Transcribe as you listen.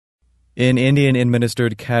In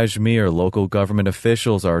Indian-administered Kashmir, local government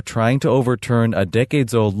officials are trying to overturn a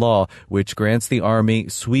decades-old law which grants the army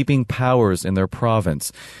sweeping powers in their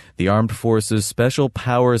province. The Armed Forces Special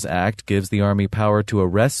Powers Act gives the army power to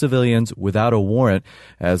arrest civilians without a warrant,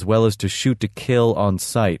 as well as to shoot to kill on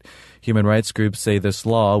sight. Human rights groups say this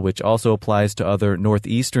law, which also applies to other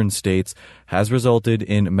northeastern states, has resulted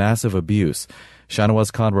in massive abuse.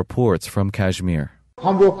 Shahnawaz Khan reports from Kashmir.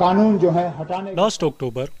 Last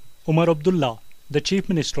October, Umar Abdullah, the Chief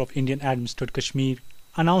Minister of Indian-administered Kashmir,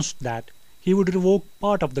 announced that he would revoke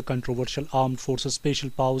part of the controversial Armed Forces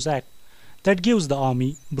Special Powers Act that gives the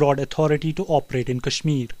army broad authority to operate in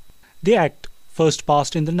Kashmir. The act, first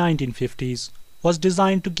passed in the 1950s, was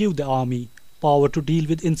designed to give the army power to deal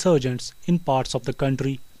with insurgents in parts of the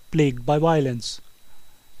country plagued by violence.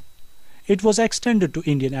 It was extended to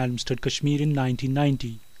Indian-administered Kashmir in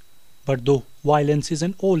 1990, but though violence is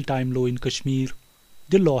an all-time low in Kashmir,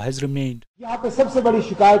 the law has remained.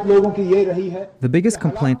 The biggest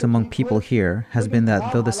complaint among people here has been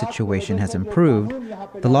that though the situation has improved,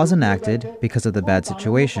 the laws enacted, because of the bad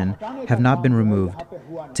situation, have not been removed.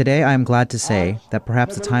 Today I am glad to say that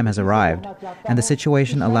perhaps the time has arrived, and the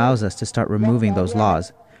situation allows us to start removing those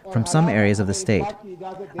laws from some areas of the state.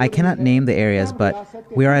 I cannot name the areas, but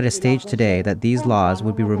we are at a stage today that these laws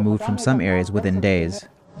would be removed from some areas within days.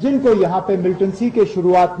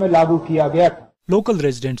 Local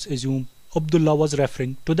residents assume Abdullah was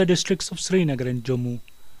referring to the districts of Srinagar and Jammu,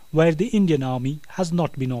 where the Indian Army has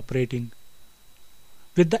not been operating.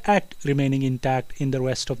 With the act remaining intact in the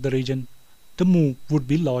rest of the region, the move would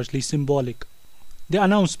be largely symbolic. The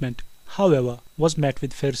announcement, however, was met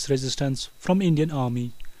with fierce resistance from Indian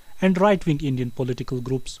Army and right-wing Indian political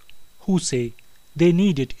groups who say they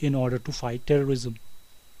need it in order to fight terrorism.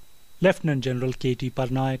 Lieutenant General K.T.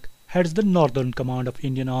 Parnaik heads the Northern Command of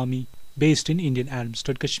Indian Army based in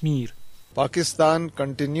Indian-administered Kashmir. Pakistan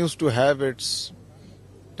continues to have its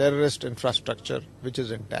terrorist infrastructure which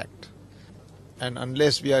is intact. And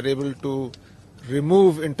unless we are able to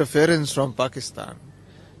remove interference from Pakistan,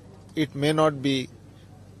 it may not be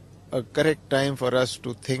a correct time for us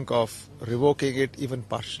to think of revoking it even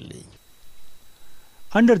partially.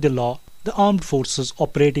 Under the law, the armed forces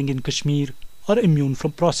operating in Kashmir are immune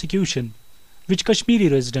from prosecution, which Kashmiri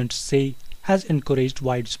residents say has encouraged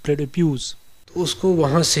widespread abuse.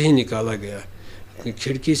 Muhammad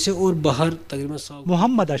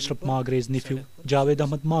Ashraf Magre's nephew, Javed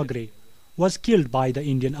Ahmad Magre, was killed by the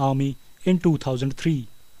Indian Army in 2003.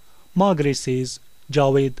 Magre says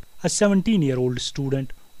Javed, a 17-year-old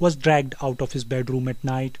student, was dragged out of his bedroom at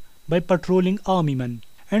night by patrolling army men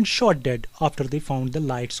and shot dead after they found the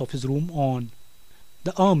lights of his room on.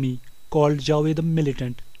 The army called Javed a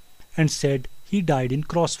militant and said he died in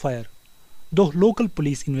crossfire. Though local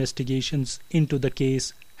police investigations into the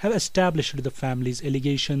case have established the family's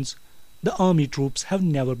allegations, the army troops have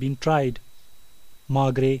never been tried.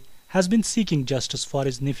 Magre has been seeking justice for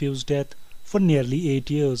his nephew's death for nearly 8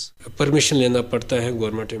 years. For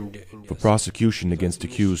prosecution against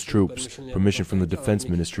accused troops, permission from the Defense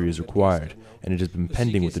Ministry is required, and it has been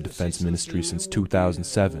pending with the Defense Ministry since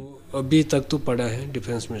 2007.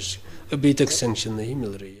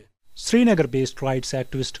 Srinagar-based rights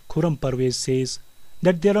activist Khurram Parvez says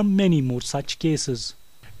that there are many more such cases.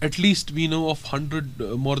 At least we know of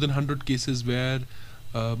more than 100 cases where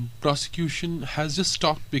prosecution has just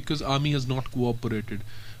stopped because army has not cooperated.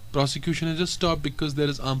 Prosecution has just stopped because there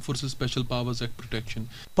is Armed Forces Special Powers Act protection.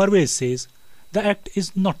 Parvez says the act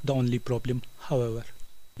is not the only problem, however.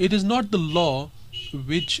 It is not the law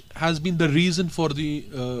which has been the reason for the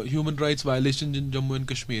human rights violations in Jammu and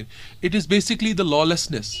Kashmir. It is basically the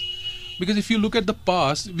lawlessness. Because if you look at the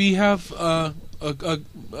past, we have a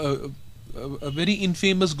very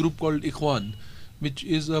infamous group called Ikhwan, which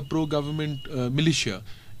is a pro-government militia.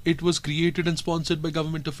 It was created and sponsored by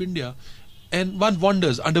Government of India. And one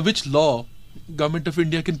wonders under which law Government of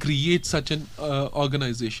India can create such an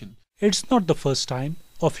organization. It's not the first time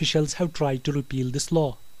officials have tried to repeal this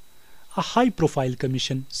law. A high-profile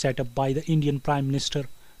commission set up by the Indian Prime Minister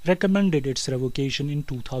recommended its revocation in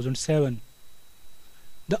 2007.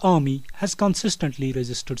 The army has consistently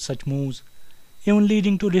resisted such moves, even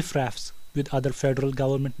leading to riffraffs with other federal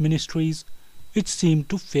government ministries which seem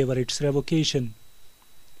to favor its revocation.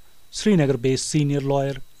 Srinagar-based senior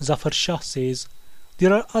lawyer Zafar Shah says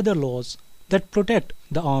there are other laws that protect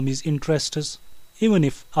the army's interests even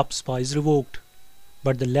if UPSPA is revoked,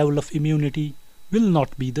 but the level of immunity will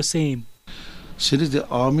not be the same. Since the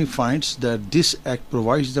army finds that this act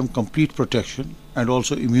provides them complete protection and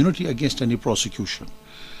also immunity against any prosecution.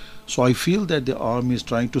 So I feel that the army is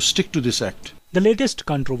trying to stick to this act. The latest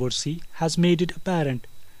controversy has made it apparent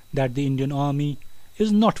that the Indian Army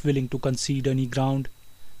is not willing to concede any ground,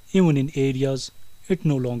 even in areas it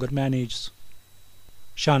no longer manages.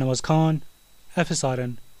 Shahnawaz Khan,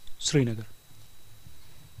 FSRN, Srinagar.